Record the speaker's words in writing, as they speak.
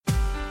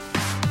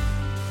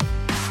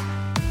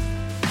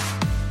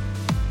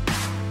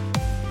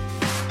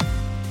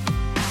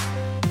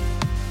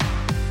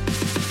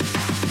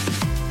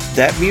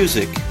That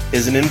music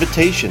is an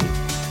invitation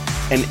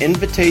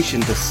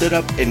to sit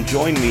up and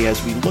join me as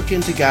we look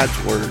into God's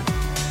Word.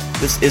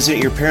 This isn't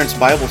your parents'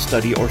 Bible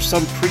study or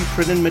some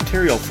pre-printed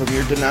material from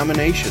your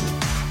denomination.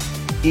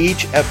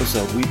 Each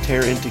episode we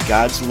tear into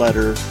God's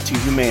letter to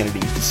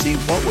humanity to see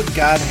what would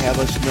God have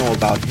us know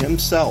about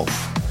Himself,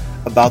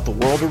 about the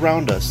world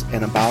around us,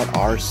 and about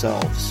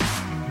ourselves.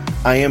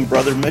 I am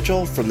Brother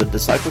Mitchell from the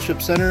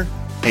Discipleship Center,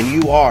 and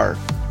you are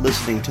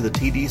listening to the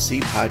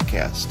TDC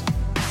Podcast.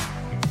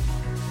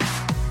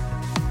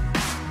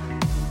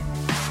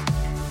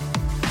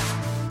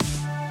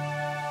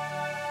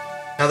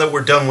 Now that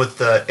we're done with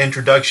the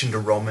introduction to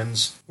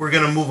Romans, we're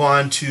going to move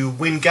on to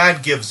when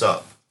God gives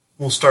up.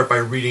 We'll start by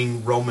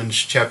reading Romans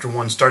chapter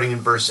 1, starting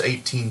in verse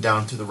 18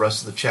 down through the rest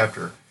of the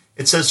chapter.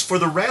 It says, "For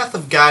the wrath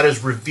of God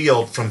is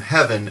revealed from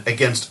heaven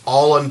against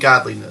all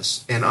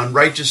ungodliness and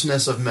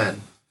unrighteousness of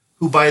men,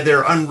 who by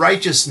their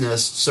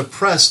unrighteousness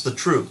suppress the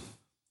truth.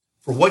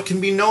 For what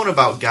can be known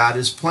about God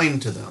is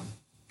plain to them,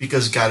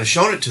 because God has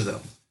shown it to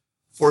them.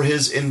 For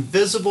His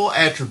invisible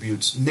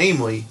attributes,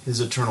 namely His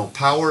eternal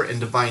power and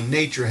divine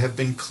nature, have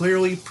been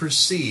clearly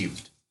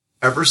perceived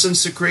ever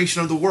since the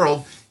creation of the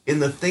world in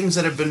the things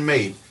that have been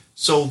made.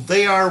 So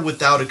they are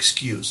without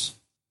excuse.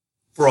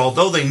 For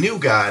although they knew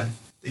God,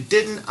 they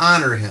didn't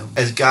honor Him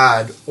as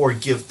God or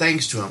give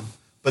thanks to Him,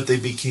 but they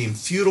became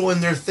futile in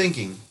their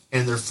thinking,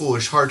 and their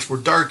foolish hearts were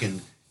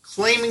darkened.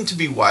 Claiming to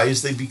be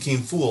wise, they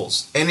became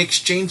fools, and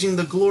exchanging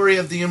the glory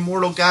of the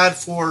immortal God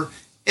for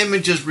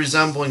images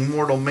resembling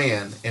mortal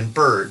man, and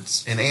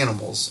birds, and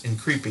animals, and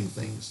creeping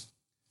things.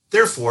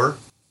 Therefore,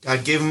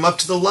 God gave them up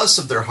to the lusts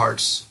of their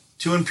hearts,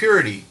 to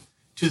impurity,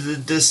 to the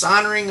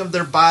dishonoring of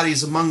their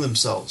bodies among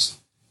themselves,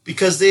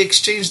 because they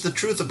exchanged the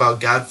truth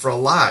about God for a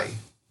lie,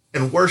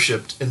 and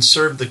worshipped and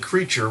served the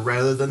creature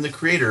rather than the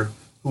Creator,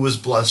 who was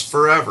blessed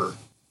forever.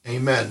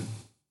 Amen.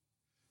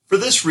 For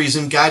this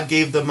reason, God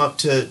gave them up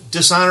to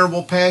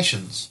dishonorable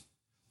passions.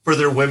 For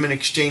their women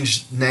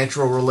exchanged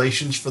natural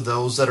relations for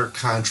those that are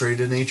contrary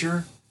to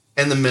nature,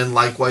 and the men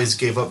likewise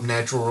gave up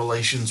natural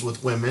relations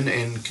with women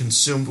and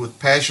consumed with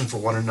passion for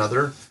one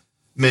another,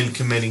 men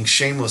committing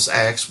shameless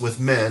acts with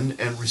men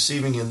and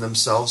receiving in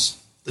themselves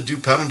the due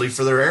penalty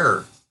for their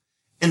error.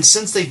 And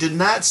since they did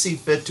not see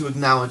fit to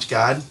acknowledge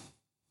God,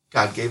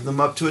 God gave them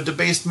up to a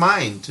debased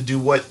mind to do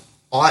what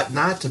ought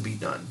not to be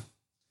done.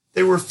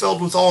 They were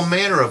filled with all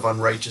manner of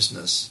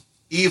unrighteousness,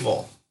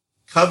 evil,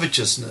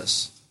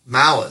 covetousness,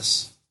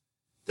 malice.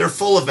 They're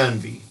full of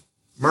envy,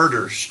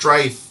 murder,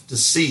 strife,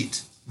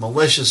 deceit,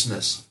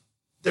 maliciousness.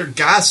 They're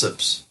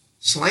gossips,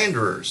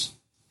 slanderers,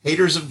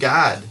 haters of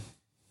God,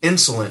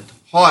 insolent,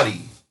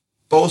 haughty,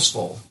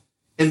 boastful,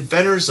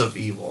 inventors of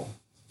evil,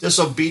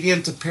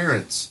 disobedient to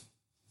parents,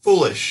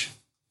 foolish,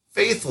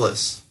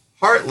 faithless,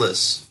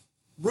 heartless,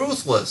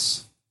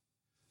 ruthless.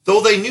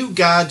 Though they knew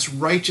God's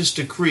righteous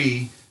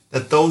decree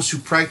that those who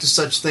practice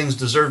such things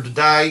deserve to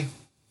die,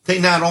 they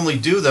not only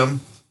do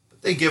them,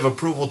 but they give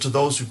approval to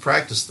those who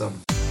practice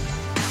them."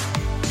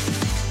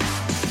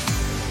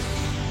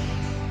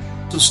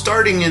 So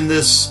starting in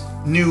this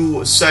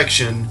new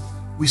section,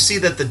 we see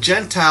that the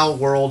Gentile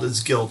world is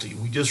guilty.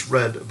 We just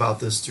read about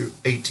this through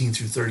 18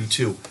 through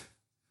 32.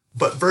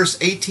 But verse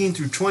 18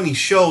 through 20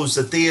 shows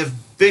that they have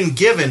been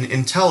given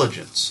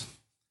intelligence.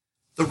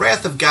 The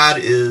wrath of God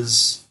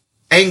is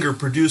anger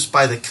produced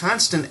by the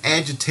constant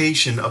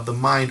agitation of the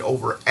mind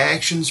over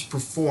actions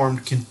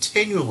performed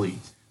continually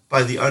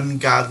by the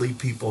ungodly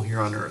people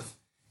here on earth.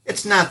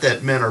 It's not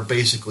that men are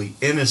basically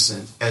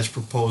innocent, as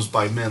proposed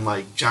by men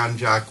like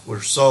Jean-Jacques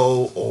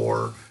Rousseau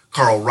or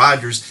Carl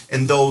Rogers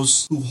and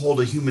those who hold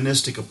a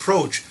humanistic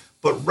approach,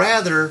 but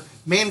rather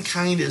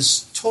mankind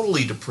is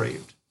totally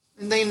depraved,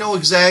 and they know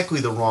exactly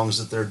the wrongs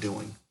that they're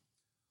doing.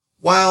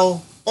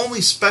 While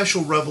only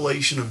special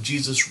revelation of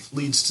Jesus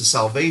leads to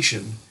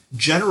salvation,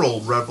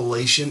 general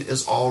revelation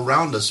is all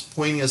around us,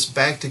 pointing us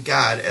back to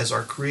God as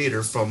our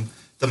Creator, from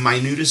the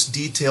minutest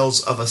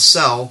details of a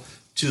cell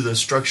to the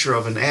structure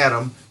of an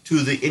atom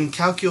to the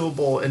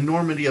incalculable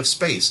enormity of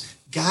space.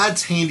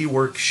 God's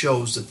handiwork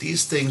shows that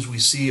these things we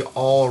see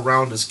all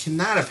around us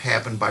cannot have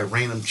happened by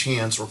random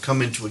chance or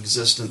come into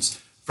existence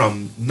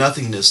from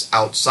nothingness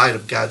outside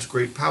of God's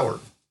great power.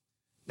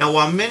 Now,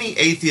 while many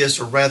atheists,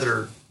 or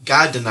rather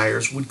God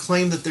deniers, would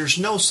claim that there's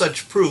no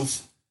such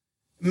proof,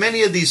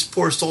 many of these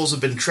poor souls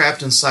have been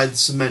trapped inside the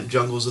cement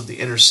jungles of the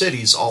inner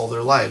cities all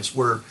their lives,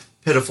 where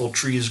pitiful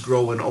trees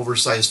grow in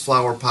oversized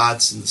flower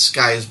pots and the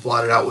sky is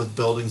blotted out with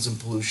buildings and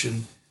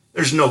pollution.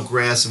 There's no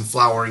grass in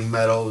flowering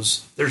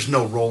meadows. There's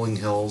no rolling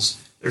hills.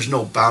 There's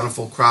no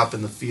bountiful crop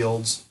in the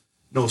fields.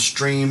 No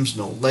streams,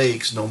 no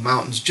lakes, no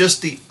mountains.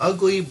 Just the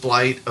ugly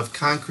blight of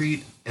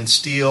concrete and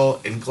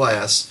steel and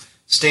glass,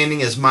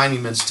 standing as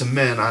monuments to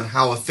men on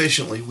how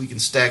efficiently we can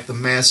stack the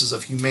masses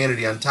of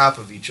humanity on top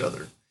of each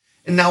other.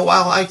 And now,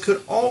 while I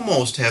could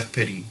almost have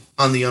pity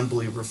on the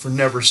unbeliever for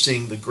never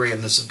seeing the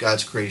grandness of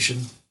God's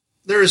creation,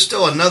 there is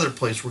still another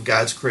place where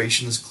God's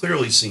creation is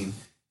clearly seen,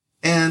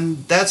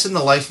 and that's in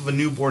the life of a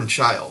newborn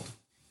child.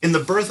 In the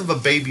birth of a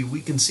baby,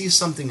 we can see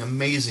something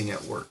amazing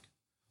at work.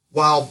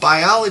 While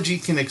biology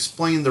can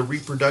explain the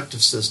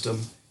reproductive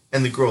system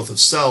and the growth of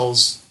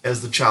cells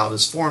as the child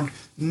is formed,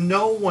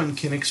 no one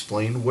can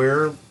explain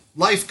where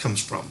life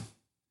comes from.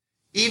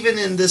 Even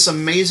in this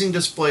amazing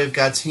display of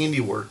God's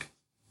handiwork,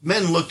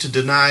 men look to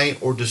deny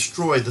or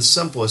destroy the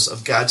simplest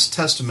of God's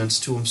testaments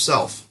to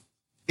himself.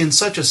 In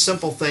such a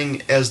simple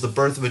thing as the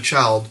birth of a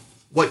child,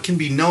 what can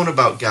be known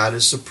about God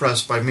is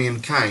suppressed by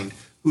mankind,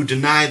 who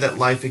deny that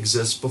life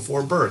exists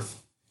before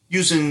birth,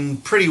 using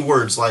pretty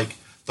words like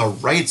the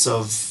rights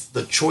of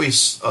the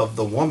choice of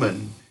the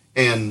woman,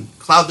 and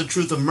cloud the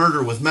truth of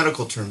murder with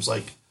medical terms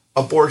like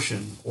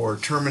abortion or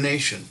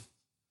termination.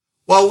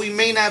 While we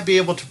may not be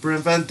able to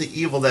prevent the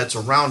evil that's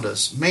around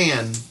us,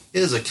 man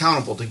is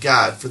accountable to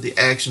God for the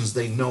actions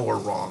they know are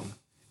wrong,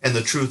 and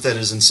the truth that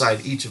is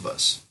inside each of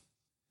us.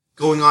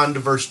 Going on to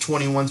verse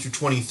 21 through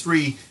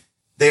 23,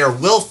 they are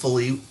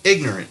willfully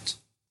ignorant.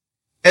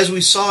 As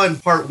we saw in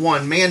part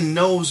 1, man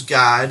knows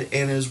God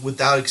and is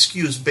without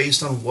excuse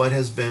based on what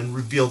has been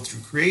revealed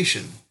through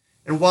creation.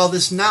 And while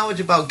this knowledge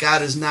about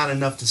God is not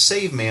enough to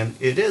save man,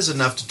 it is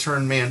enough to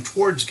turn man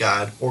towards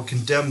God or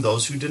condemn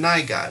those who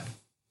deny God.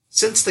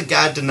 Since the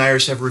God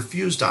deniers have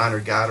refused to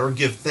honor God or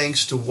give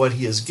thanks to what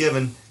he has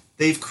given,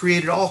 they've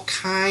created all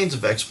kinds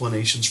of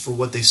explanations for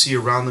what they see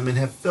around them and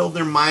have filled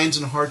their minds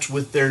and hearts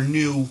with their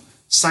new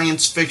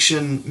science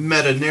fiction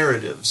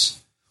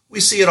meta-narratives. We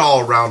see it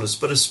all around us,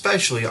 but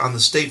especially on the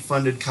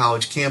state-funded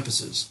college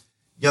campuses.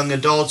 Young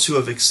adults who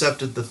have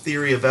accepted the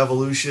theory of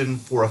evolution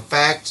for a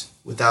fact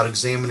without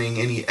examining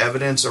any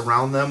evidence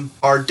around them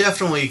are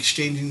definitely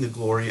exchanging the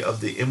glory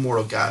of the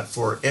immortal God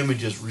for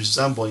images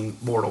resembling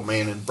mortal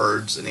man and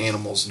birds and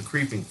animals and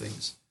creeping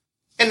things.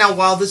 And now,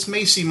 while this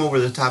may seem over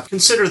the top,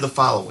 consider the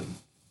following.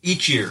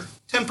 Each year,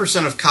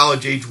 10% of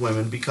college-age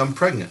women become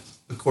pregnant,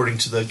 according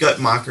to the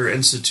Guttmacher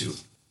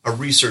Institute, a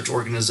research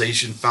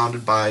organization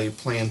founded by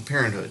Planned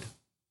Parenthood.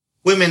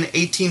 Women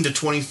 18 to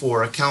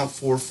 24 account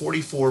for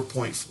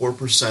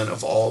 44.4%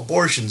 of all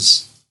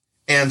abortions,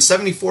 and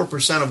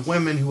 74% of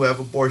women who have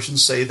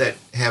abortions say that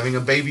having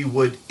a baby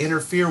would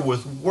interfere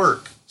with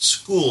work,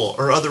 school,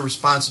 or other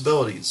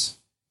responsibilities.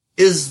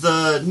 Is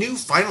the new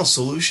final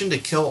solution to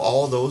kill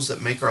all those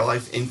that make our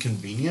life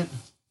inconvenient?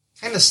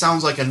 Kind of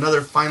sounds like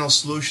another final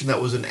solution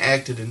that was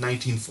enacted in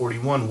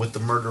 1941 with the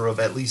murder of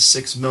at least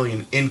 6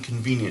 million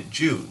inconvenient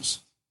Jews.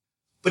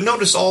 But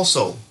notice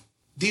also,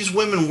 these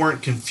women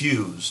weren't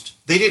confused.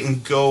 They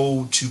didn't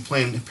go to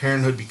Planned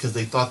Parenthood because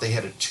they thought they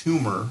had a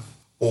tumor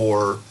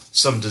or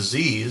some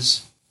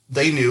disease.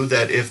 They knew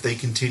that if they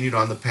continued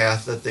on the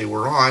path that they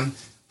were on,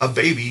 a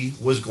baby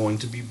was going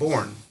to be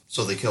born,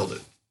 so they killed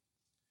it.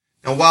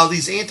 Now, while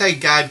these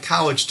anti-God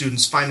college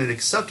students find it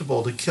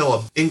acceptable to kill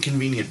an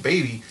inconvenient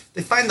baby,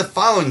 they find the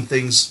following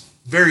things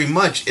very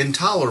much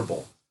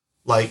intolerable,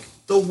 like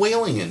the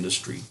whaling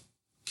industry,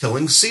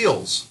 killing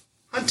seals,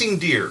 hunting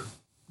deer,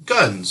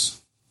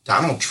 guns,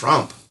 Donald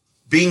Trump,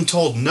 being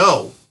told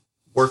no,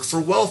 work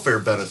for welfare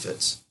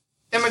benefits,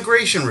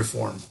 immigration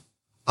reform,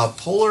 a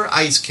polar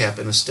ice cap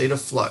in a state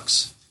of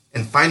flux,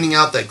 and finding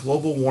out that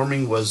global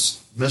warming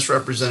was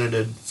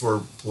misrepresented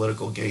for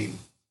political gain.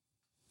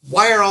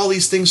 Why are all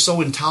these things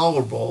so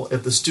intolerable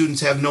if the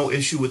students have no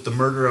issue with the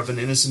murder of an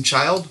innocent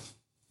child?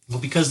 Well,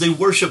 because they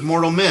worship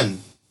mortal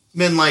men.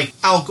 Men like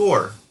Al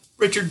Gore,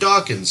 Richard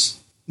Dawkins,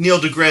 Neil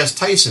deGrasse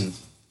Tyson,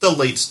 the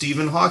late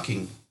Stephen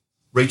Hawking,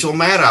 Rachel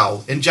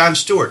Maddow, and Jon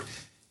Stewart.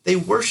 They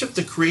worship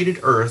the created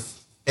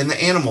earth and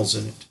the animals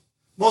in it.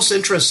 Most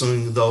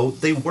interestingly, though,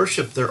 they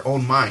worship their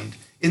own mind,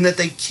 in that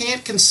they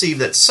can't conceive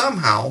that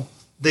somehow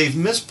they've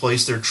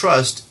misplaced their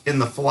trust in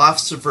the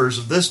philosophers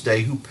of this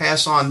day who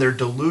pass on their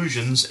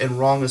delusions and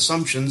wrong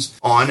assumptions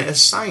on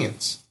as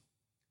science.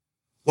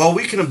 While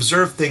we can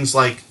observe things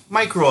like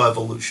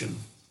microevolution,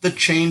 the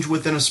change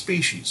within a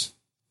species,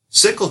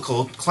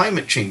 cyclical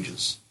climate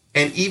changes,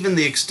 and even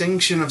the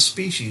extinction of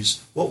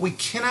species, what we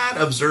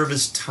cannot observe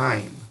is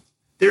time.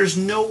 There's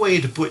no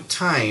way to put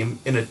time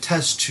in a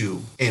test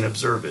tube and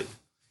observe it.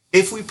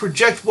 If we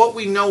project what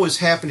we know is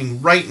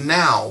happening right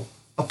now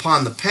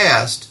upon the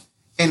past,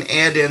 and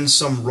add in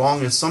some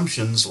wrong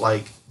assumptions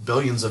like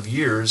billions of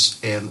years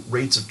and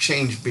rates of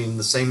change being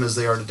the same as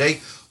they are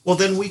today, well,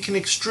 then we can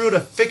extrude a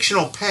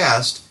fictional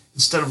past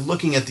instead of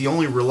looking at the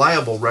only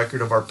reliable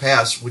record of our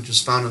past, which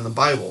is found in the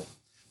Bible.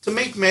 To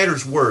make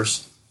matters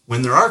worse,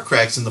 when there are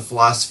cracks in the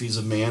philosophies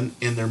of man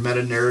and their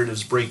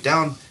meta-narratives break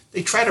down,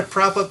 they try to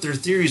prop up their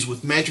theories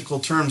with magical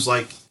terms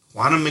like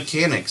quantum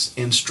mechanics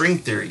and string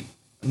theory,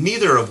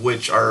 neither of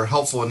which are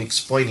helpful in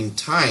explaining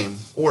time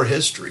or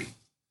history.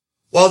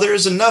 While there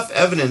is enough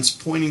evidence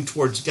pointing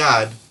towards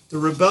God, the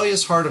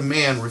rebellious heart of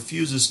man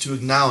refuses to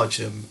acknowledge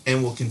him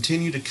and will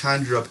continue to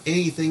conjure up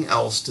anything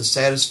else to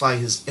satisfy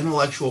his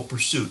intellectual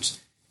pursuits,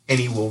 and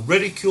he will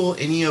ridicule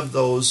any of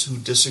those who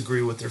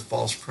disagree with their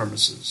false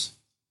premises.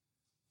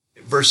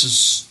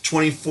 Verses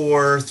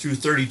 24 through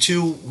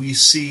 32, we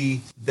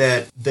see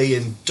that they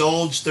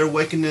indulge their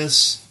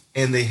wickedness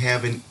and they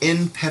have an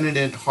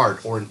impenitent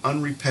heart or an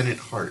unrepentant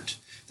heart.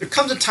 There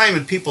comes a time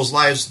in people's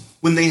lives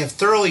when they have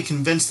thoroughly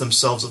convinced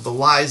themselves of the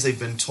lies they've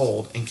been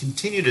told and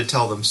continue to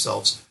tell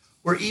themselves,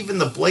 where even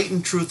the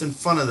blatant truth in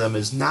front of them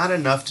is not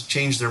enough to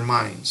change their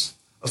minds.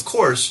 Of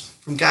course,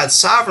 from God's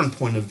sovereign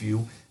point of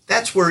view,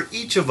 that's where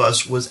each of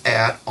us was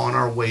at on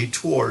our way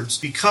towards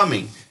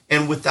becoming,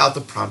 and without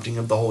the prompting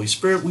of the Holy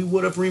Spirit, we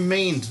would have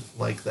remained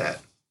like that.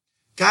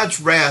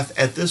 God's wrath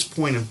at this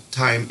point in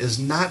time is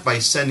not by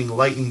sending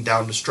lightning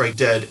down to strike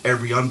dead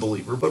every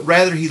unbeliever, but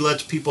rather he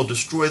lets people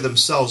destroy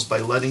themselves by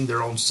letting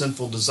their own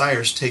sinful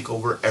desires take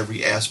over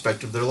every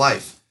aspect of their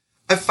life.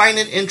 I find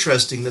it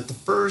interesting that the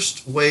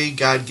first way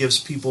God gives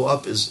people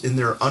up is in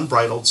their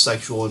unbridled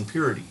sexual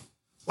impurity.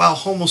 While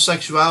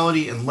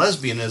homosexuality and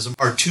lesbianism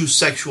are two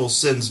sexual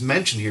sins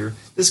mentioned here,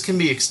 this can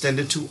be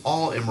extended to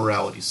all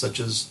immorality, such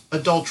as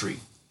adultery,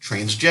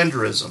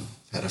 transgenderism,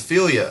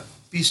 pedophilia,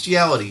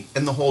 bestiality,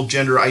 and the whole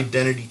gender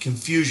identity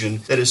confusion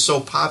that is so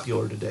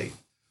popular today.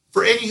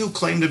 For any who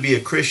claim to be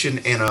a Christian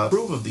and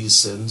approve of these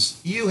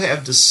sins, you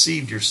have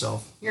deceived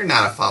yourself. You're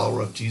not a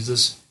follower of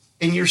Jesus,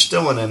 and you're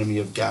still an enemy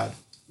of God.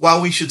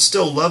 While we should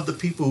still love the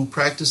people who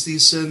practice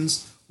these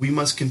sins, we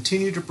must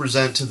continue to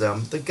present to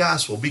them the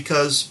gospel,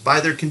 because by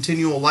their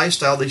continual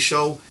lifestyle they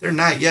show they're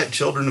not yet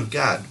children of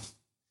God.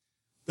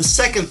 The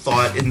second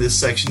thought in this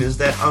section is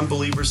that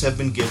unbelievers have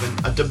been given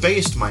a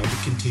debased mind to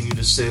continue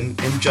to sin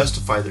and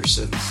justify their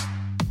sins.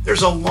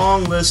 There's a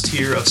long list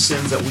here of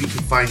sins that we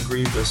could find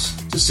grievous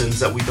to sins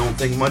that we don't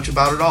think much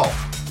about at all.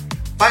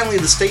 Finally,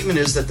 the statement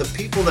is that the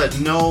people that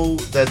know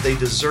that they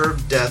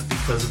deserve death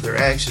because of their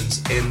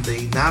actions, and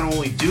they not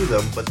only do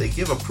them, but they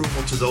give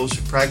approval to those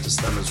who practice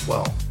them as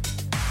well.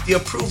 The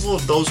approval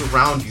of those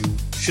around you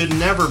should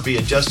never be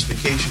a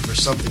justification for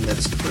something that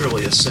is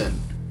clearly a sin,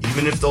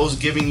 even if those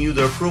giving you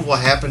the approval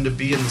happen to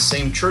be in the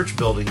same church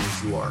building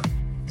as you are.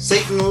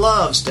 Satan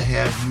loves to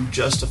have you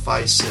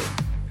justify sin,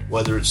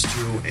 whether it's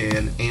through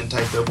an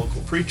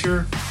anti-biblical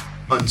preacher,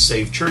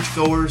 unsaved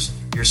churchgoers,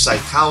 your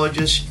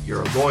psychologist,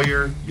 your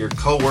lawyer, your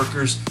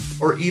co-workers,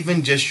 or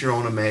even just your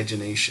own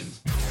imagination.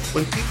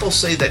 When people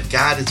say that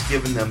God has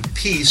given them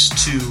peace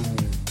to,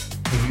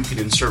 and you can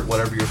insert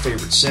whatever your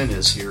favorite sin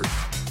is here,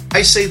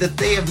 I say that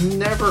they have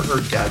never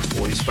heard God's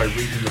voice by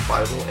reading the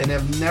Bible and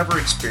have never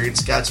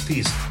experienced God's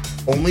peace,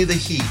 only the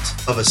heat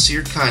of a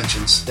seared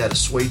conscience that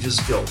assuages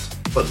guilt,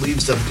 but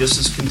leaves them just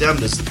as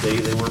condemned as the day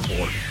they were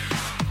born.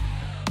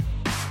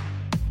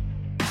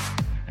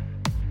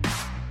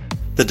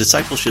 The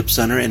Discipleship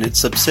Center and its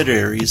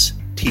subsidiaries,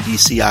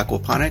 TDC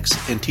Aquaponics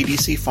and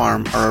TDC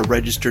Farm, are a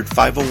registered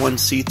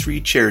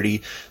 501c3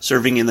 charity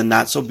serving in the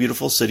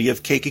not-so-beautiful city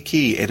of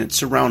Kankakee and its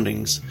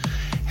surroundings.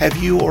 Have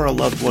you or a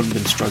loved one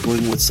been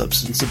struggling with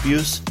substance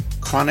abuse,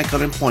 chronic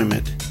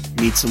unemployment,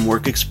 need some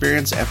work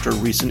experience after a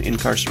recent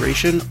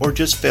incarceration, or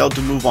just failed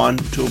to move on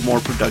to a more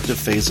productive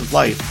phase of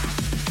life?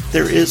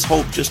 There is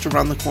hope just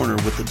around the corner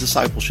with the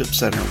Discipleship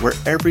Center, where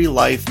every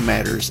life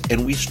matters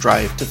and we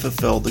strive to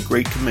fulfill the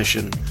Great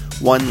Commission,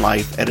 one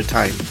life at a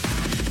time.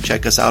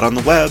 Check us out on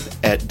the web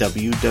at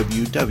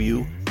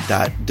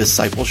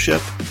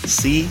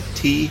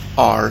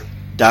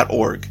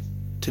www.discipleshipctr.org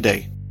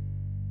today.